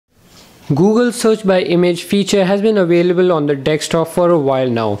Google search by image feature has been available on the desktop for a while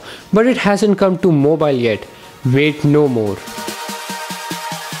now, but it hasn't come to mobile yet. Wait no more.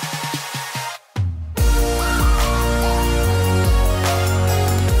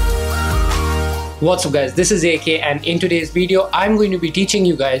 What's up guys, this is AK and in today's video I'm going to be teaching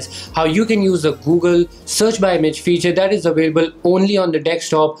you guys how you can use the Google search by image feature that is available only on the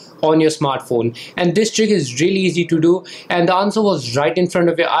desktop on your smartphone. And this trick is really easy to do and the answer was right in front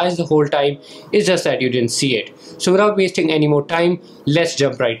of your eyes the whole time. It's just that you didn't see it. So without wasting any more time, let's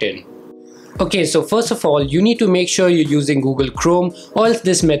jump right in. Okay, so first of all you need to make sure you're using Google Chrome or else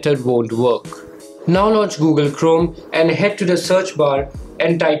this method won't work. Now launch Google Chrome and head to the search bar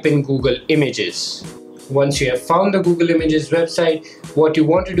and type in Google Images. Once you have found the Google Images website, what you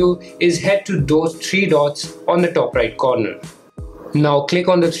want to do is head to those three dots on the top right corner. Now click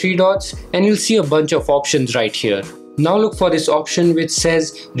on the three dots and you'll see a bunch of options right here. Now look for this option which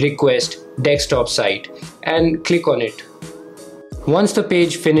says Request Desktop Site and click on it. Once the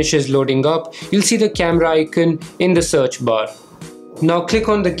page finishes loading up, you'll see the camera icon in the search bar. Now click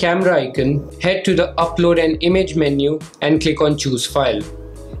on the camera icon, head to the upload an image menu and click on choose file.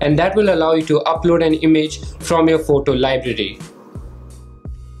 And that will allow you to upload an image from your photo library.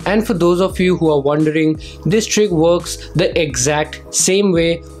 And for those of you who are wondering, this trick works the exact same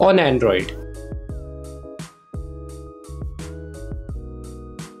way on Android.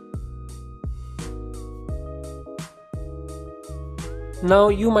 Now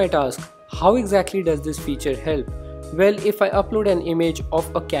you might ask, how exactly does this feature help? Well, if I upload an image of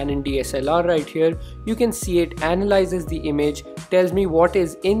a Canon DSLR right here, you can see it analyzes the image, tells me what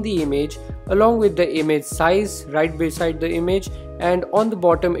is in the image along with the image size right beside the image, and on the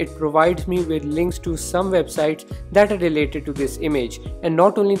bottom it provides me with links to some websites that are related to this image. And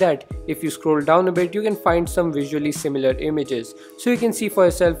not only that, if you scroll down a bit you can find some visually similar images, so you can see for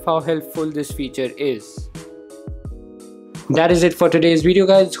yourself how helpful this feature is. That is it for today's video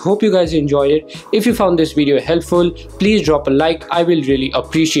guys. Hope you guys enjoyed it. If you found this video helpful, please drop a like. I will really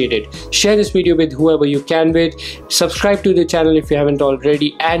appreciate it. Share this video with whoever you can with. Subscribe to the channel if you haven't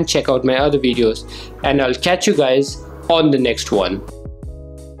already and check out my other videos. And I'll catch you guys on the next one.